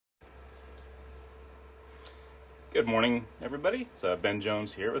Good morning, everybody. It's Ben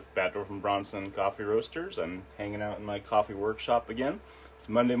Jones here with Batdorf and Bronson Coffee Roasters. I'm hanging out in my coffee workshop again. It's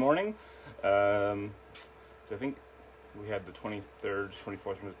Monday morning. So I think we had the 23rd,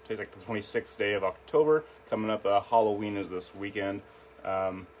 24th, today's like the 26th day of October. Coming up, Halloween is this weekend.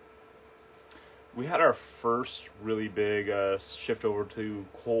 We had our first really big shift over to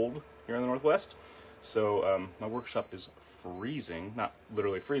cold here in the Northwest. So my workshop is freezing, not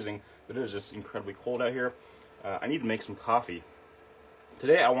literally freezing, but it is just incredibly cold out here. I need to make some coffee.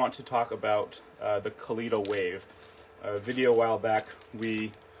 Today I want to talk about the Kalita Wave. A video a while back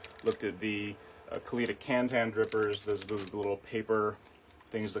we looked at the Kalita can-tan drippers, those little paper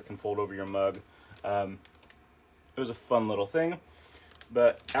things that can fold over your mug. It was a fun little thing,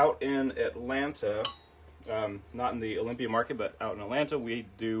 but out in Atlanta, not in the Olympia market, but out in Atlanta, we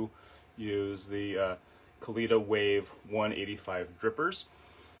do use the Kalita Wave 185 drippers.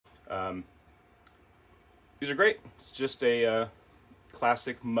 These are great. It's just a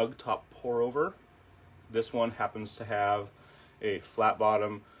classic mug top pour over. This one happens to have a flat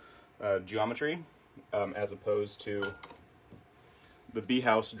bottom geometry as opposed to the Bee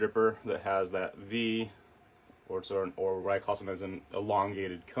House dripper that has that V, or what I call sometimes an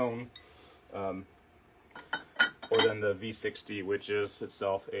elongated cone, or then the V60, which is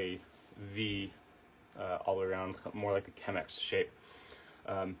itself a V all the way around, more like the Chemex shape.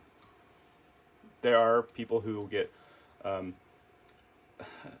 There are people who get, I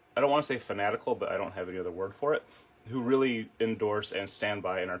don't want to say fanatical, but I don't have any other word for it, who really endorse and stand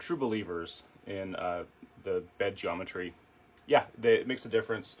by and are true believers in the bed geometry. Yeah, it makes a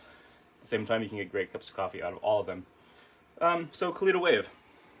difference. At the same time, you can get great cups of coffee out of all of them. So Kalita Wave.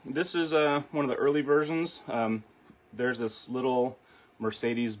 This is one of the early versions. There's this little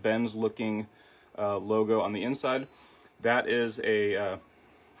Mercedes-Benz looking logo on the inside. That is a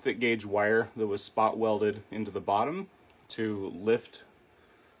thick gauge wire that was spot welded into the bottom to lift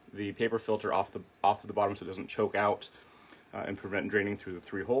the paper filter off the bottom so it doesn't choke out and prevent draining through the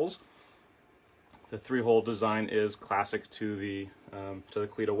three holes. The three-hole design is classic to the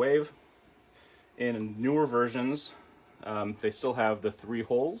Kalita Wave. In newer versions, they still have the three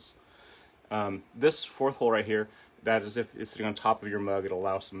holes. This fourth hole right here, that is if it's sitting on top of your mug, it'll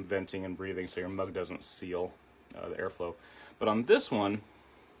allow some venting and breathing so your mug doesn't seal the airflow. But on this one,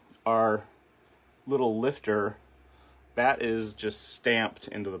 our little lifter, that is just stamped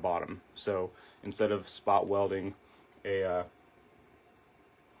into the bottom. So instead of spot welding a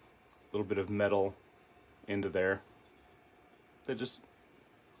little bit of metal into there, they just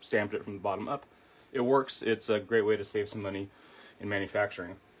stamped it from the bottom up. It works. It's a great way to save some money in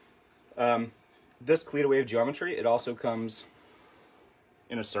manufacturing. This Kalita Wave geometry, it also comes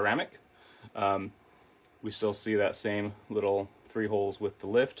in a ceramic. We still see that same little three holes with the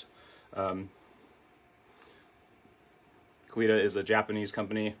lift. Kalita is a Japanese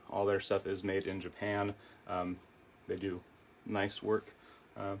company. All their stuff is made in Japan. They do nice work.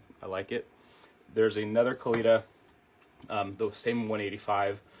 I like it. There's another Kalita, the same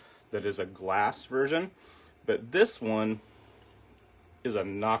 185, that is a glass version, but this one is a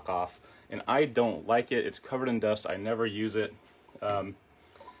knockoff, and I don't like it. It's covered in dust. I never use it.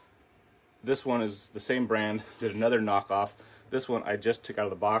 This one is the same brand, did another knockoff. This one I just took out of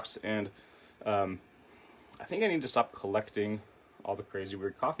the box, and I think I need to stop collecting all the crazy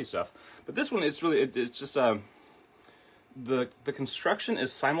weird coffee stuff. But this one is really, it's just, the construction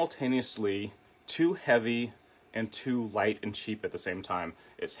is simultaneously too heavy and too light and cheap at the same time.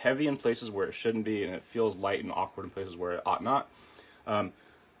 It's heavy in places where it shouldn't be, and it feels light and awkward in places where it ought not.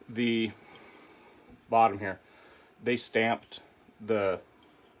 The bottom here, they stamped the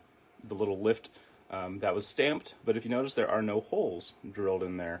little lift that was stamped, but if you notice, there are no holes drilled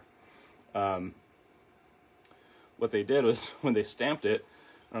in there. What they did was, when they stamped it,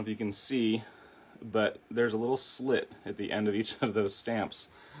 I don't know if you can see, but there's a little slit at the end of each of those stamps.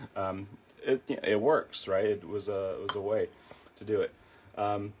 It works, right? It was a way to do it.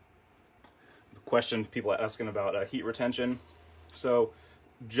 Question people are asking about heat retention. So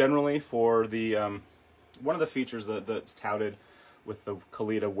generally for the one of the features that's touted with the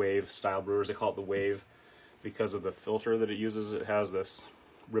Kalita Wave style brewers, they call it the Wave because of the filter that it uses. It has this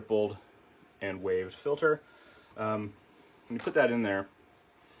rippled and waved filter. When you put that in there,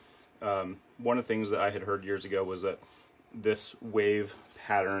 one of the things that I had heard years ago was that this wave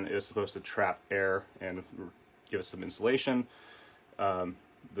pattern is supposed to trap air and give us some insulation. The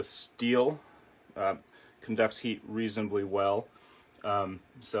steel conducts heat reasonably well,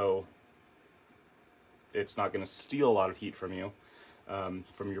 so it's not going to steal a lot of heat from you,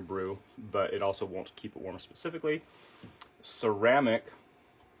 from your brew, but it also won't keep it warm specifically. Ceramic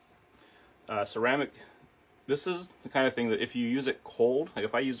This is the kind of thing that if you use it cold, like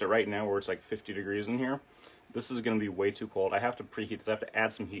if I used it right now where it's like 50 degrees in here, this is going to be way too cold. I have to preheat this. I have to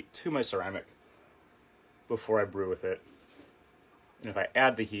add some heat to my ceramic before I brew with it. And if I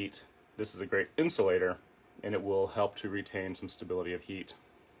add the heat, this is a great insulator, and it will help to retain some stability of heat.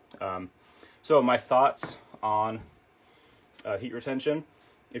 So my thoughts on heat retention: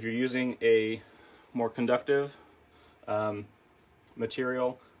 if you're using a more conductive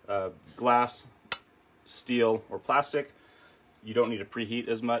material, glass, steel, or plastic, you don't need to preheat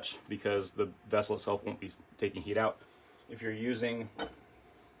as much because the vessel itself won't be taking heat out. If you're using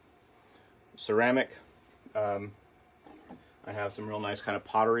ceramic, I have some real nice kind of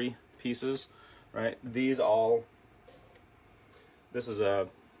pottery pieces, right? This is a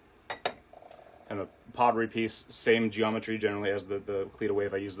kind of pottery piece, same geometry generally as the Kalita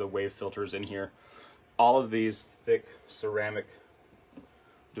Wave. I use the wave filters in here. All of these thick ceramic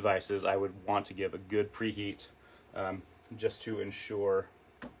devices I would want to give a good preheat, just to ensure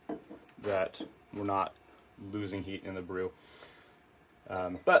that we're not losing heat in the brew.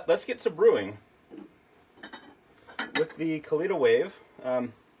 But let's get to brewing. With the Kalita Wave,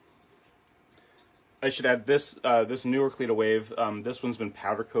 I should add this this newer Kalita Wave. This one's been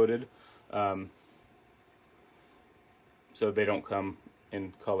powder coated, so they don't come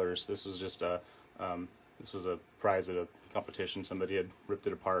in colors. This was just a this was a prize at a competition. Somebody had ripped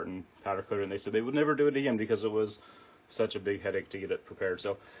it apart and powder coated it, and they said they would never do it again because it was such a big headache to get it prepared.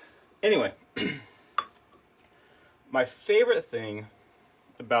 So anyway, my favorite thing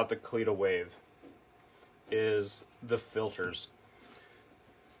about the Kalita Wave is the filters.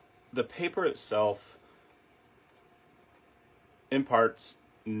 The paper itself imparts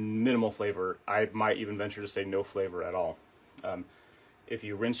minimal flavor. I might even venture to say no flavor at all. If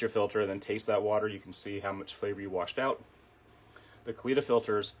you rinse your filter and then taste that water, you can see how much flavor you washed out. The Kalita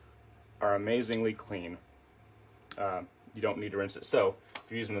filters are amazingly clean. You don't need to rinse it. So if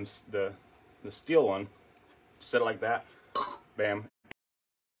you're using the steel one, set it like that, bam,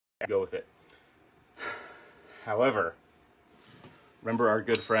 go with it. However, remember our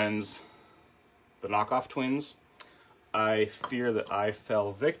good friends, the knockoff twins? I fear that I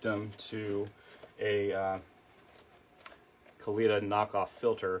fell victim to a Kalita knockoff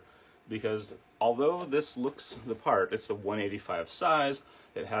filter, because although this looks the part, it's the 185 size,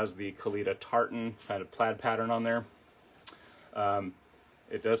 it has the Kalita tartan kind of plaid pattern on there.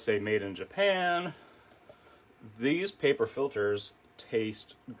 It does say made in Japan. These paper filters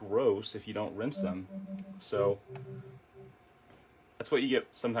taste gross if you don't rinse them. So that's what you get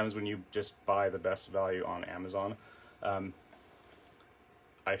sometimes when you just buy the best value on Amazon. I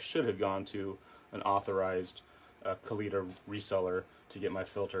should have gone to an authorized Kalita reseller to get my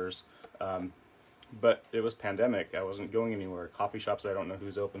filters, but it was pandemic. I wasn't going anywhere. Coffee shops, I don't know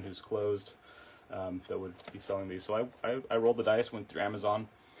who's open, who's closed, that would be selling these. So I rolled the dice, went through Amazon,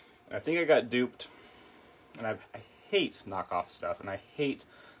 and I think I got duped. And I hate knockoff stuff, and I hate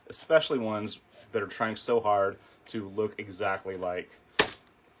especially ones that are trying so hard to look exactly like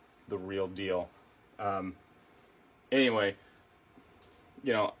the real deal. Anyway,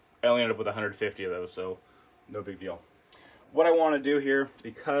 you know, I only ended up with 150 of those, so no big deal. What I want to do here,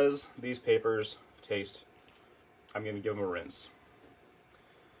 because these papers taste, I'm going to give them a rinse.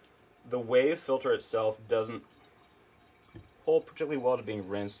 The wave filter itself doesn't hold particularly well to being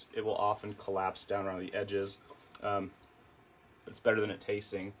rinsed. It will often collapse down around the edges. It's better than it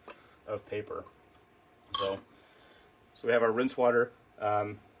tasting of paper. So we have our rinse water.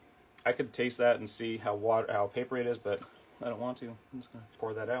 I could taste that and see how papery it is, but I don't want to. I'm just going to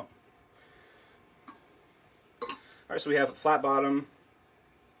pour that out. All right, so we have a flat bottom,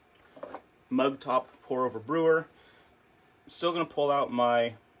 mug top pour over brewer. Still going to pull out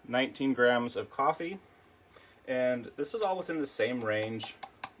my 19 grams of coffee. And this is all within the same range,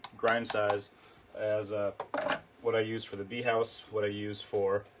 grind size, as what I use for the Bee House, what I use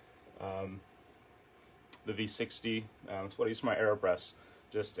for the V60. It's what I use for my AeroPress.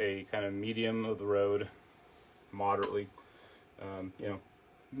 Just a kind of medium of the road, moderately, you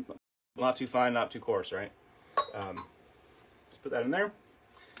know, not too fine, not too coarse, right? Let's put that in there.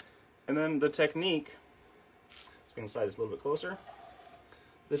 And then the technique, just going to slide this a little bit closer.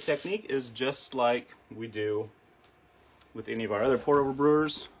 The technique is just like we do with any of our other pour-over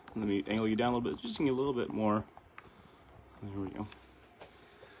brewers. Let me angle you down a little bit, just give me a little bit more. There we go.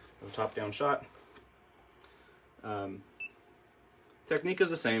 A top-down shot. Technique is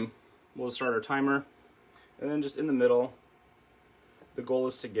the same. We'll start our timer, and then just in the middle, the goal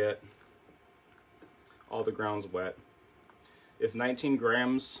is to get all the grounds wet. If 19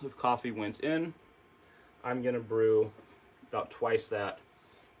 grams of coffee went in, I'm going to brew about twice that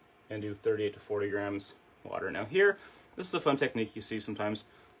and do 38 to 40 grams water. Now here, this is a fun technique you see sometimes.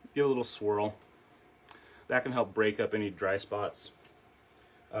 Give a little swirl. That can help break up any dry spots.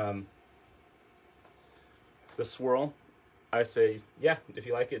 The swirl, I say, yeah, if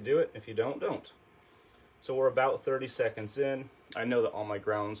you like it, do it. If you don't, don't. So we're about 30 seconds in. I know that all my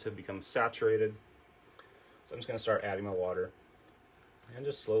grounds have become saturated. So I'm just gonna start adding my water. And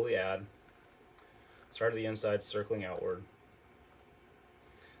just slowly add. Start at the inside, circling outward.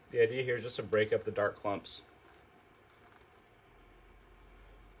 The idea here is just to break up the dark clumps.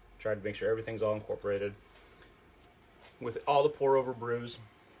 Try to make sure everything's all incorporated. With all the pour over brews,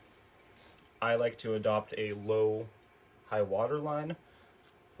 I like to adopt a low high water line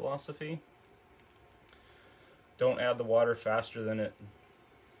philosophy. Don't add the water faster than it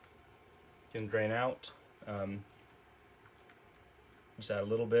can drain out. Just add a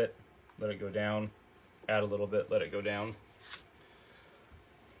little bit, let it go down. Add a little bit, let it go down.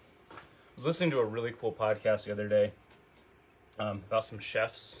 I was listening to a really cool podcast the other day about some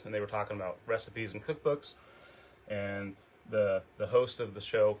chefs, and they were talking about recipes and cookbooks. And the host of the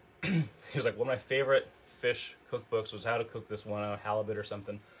show, he was like, one of my favorite fish cookbooks was How to Cook This One, halibut or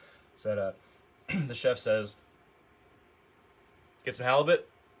something. Said the chef says, get some halibut,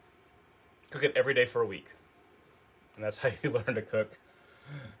 cook it every day for a week, and that's how you learn to cook.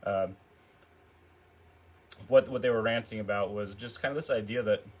 What they were ranting about was just kind of this idea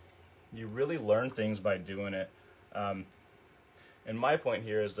that you really learn things by doing it. And my point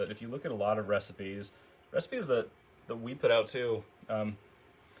here is that if you look at a lot of recipes that we put out too, you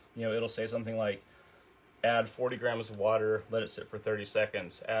know, it'll say something like, add 40 grams of water, let it sit for 30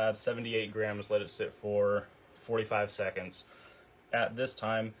 seconds. Add 78 grams, let it sit for 45 seconds. At this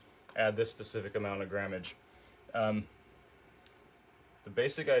time, add this specific amount of grammage. The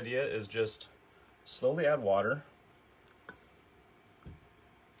basic idea is just slowly add water.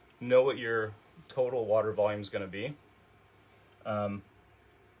 Know what your total water volume is going to be. And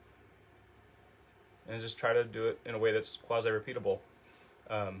just try to do it in a way that's quasi-repeatable.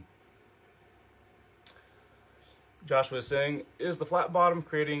 Josh was saying, is the flat bottom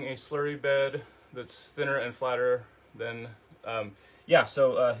creating a slurry bed that's thinner and flatter than... yeah,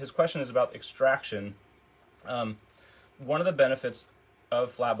 so his question is about extraction. One of the benefits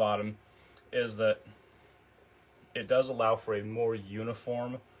of flat bottom is that it does allow for a more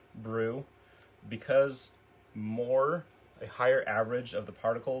uniform brew, because a higher average of the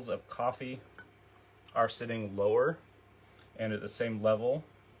particles of coffee are sitting lower and at the same level,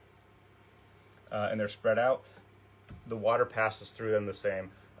 and they're spread out. The water passes through them the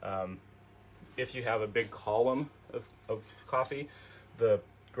same. If you have a big column of coffee, the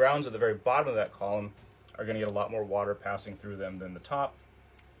grounds at the very bottom of that column are going to get a lot more water passing through them than the top.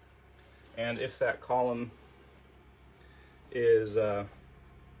 And if that column is,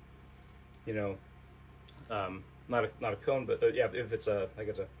 you know, not a cone, but yeah, if it's a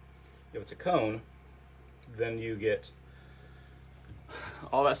cone, then you get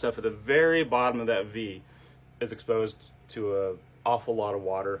all that stuff at the very bottom of that V is exposed to an awful lot of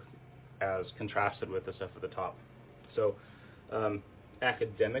water as contrasted with the stuff at the top. So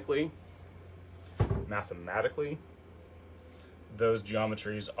academically, mathematically, those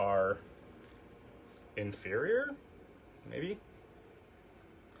geometries are inferior, maybe.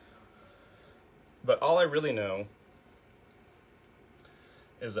 But all I really know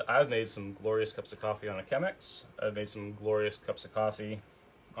is that I've made some glorious cups of coffee on a Chemex, I've made some glorious cups of coffee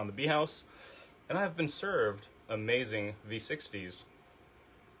on the Bee House, and I've been served amazing V60s.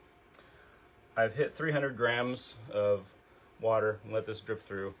 I've hit 300 grams of water and let this drip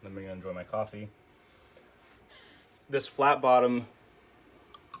through. I'm going to enjoy my coffee. This flat bottom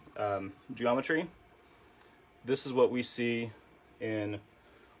geometry, this is what we see in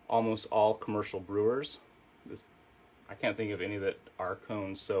almost all commercial brewers. I can't think of any that are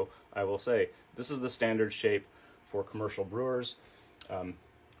cones, so I will say this is the standard shape for commercial brewers,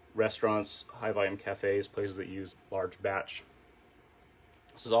 restaurants, high volume cafes, places that use large batch.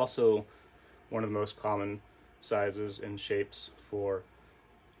 This is also one of the most common sizes and shapes for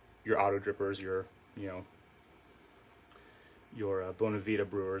your auto drippers, your Bonavita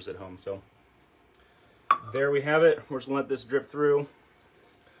brewers at home. So there we have it. We're just gonna let this drip through.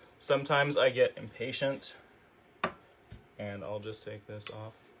 Sometimes I get impatient, and I'll just take this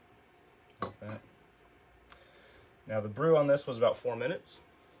off like that. Now the brew on this was about 4 minutes,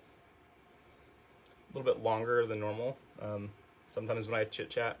 a little bit longer than normal. Sometimes when I chit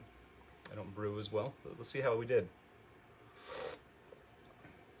chat, I don't brew as well. But let's see how we did.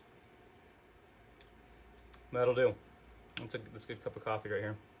 That'll do. That's a good cup of coffee right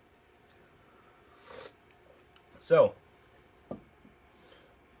here. So,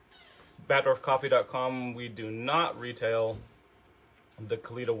 BatdorfCoffee.com, we do not retail the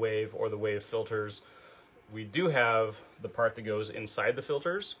Kalita Wave or the Wave filters. We do have the part that goes inside the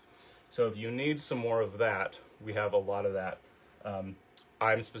filters. So if you need some more of that, we have a lot of that. I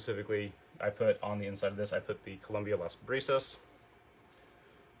put on the inside of this, I put the Colombia Las Brisas,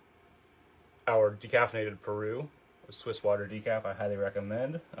 our decaffeinated Peru, a Swiss water decaf I highly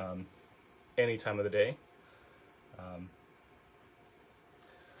recommend any time of the day.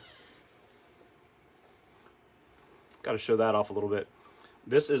 Got to show that off a little bit.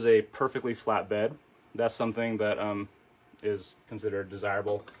 This is a perfectly flat bed. That's something that is considered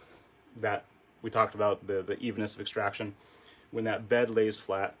desirable. That we talked about the evenness of extraction. When that bed lays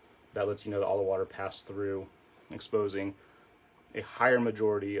flat, that lets you know that all the water passed through, exposing a higher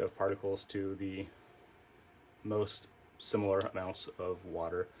majority of particles to the most similar amounts of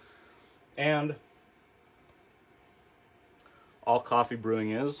water. And all coffee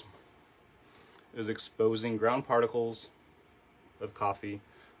brewing is exposing ground particles of coffee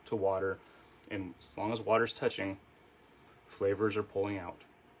to water, and as long as water's touching, flavors are pulling out.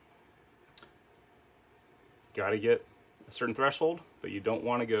 Gotta get a certain threshold, but you don't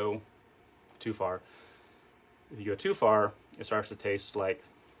want to go too far. If you go too far, it starts to taste like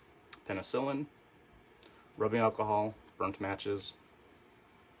penicillin, rubbing alcohol, burnt matches.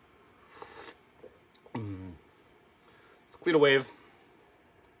 It's Kalita Wave.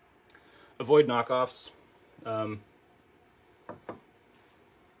 Avoid knockoffs. I'm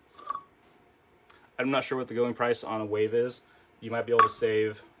not sure what the going price on a Wave is. You might be able to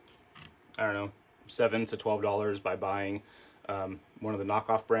save, I don't know, $7 to $12 by buying one of the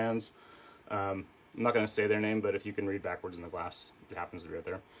knockoff brands. I'm not going to say their name, but if you can read backwards in the glass, it happens to be right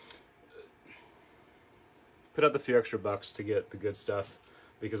there. Put up the few extra bucks to get the good stuff,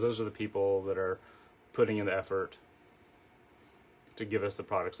 because those are the people that are putting in the effort to give us the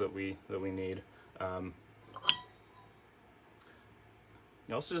products that we need.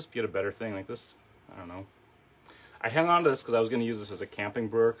 You also just get a better thing like this. I don't know. I hung on to this because I was going to use this as a camping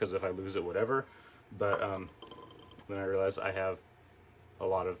brewer, because if I lose it, whatever. But then I realized I have a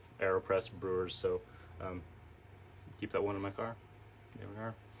lot of AeroPress brewers, so keep that one in my car. There we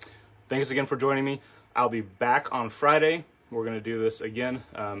are. Thanks again for joining me. I'll be back on Friday. We're going to do this again.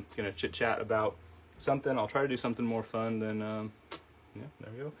 Going to chit-chat about something. I'll try to do something more fun than, yeah,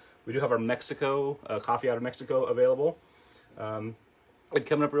 there we go. We do have our Mexico, coffee out of Mexico available. It's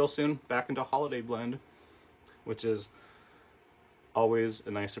coming up real soon, back into Holiday Blend, which is always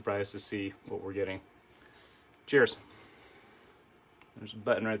a nice surprise to see what we're getting. Cheers. There's a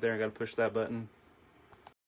button right there. I got to push that button.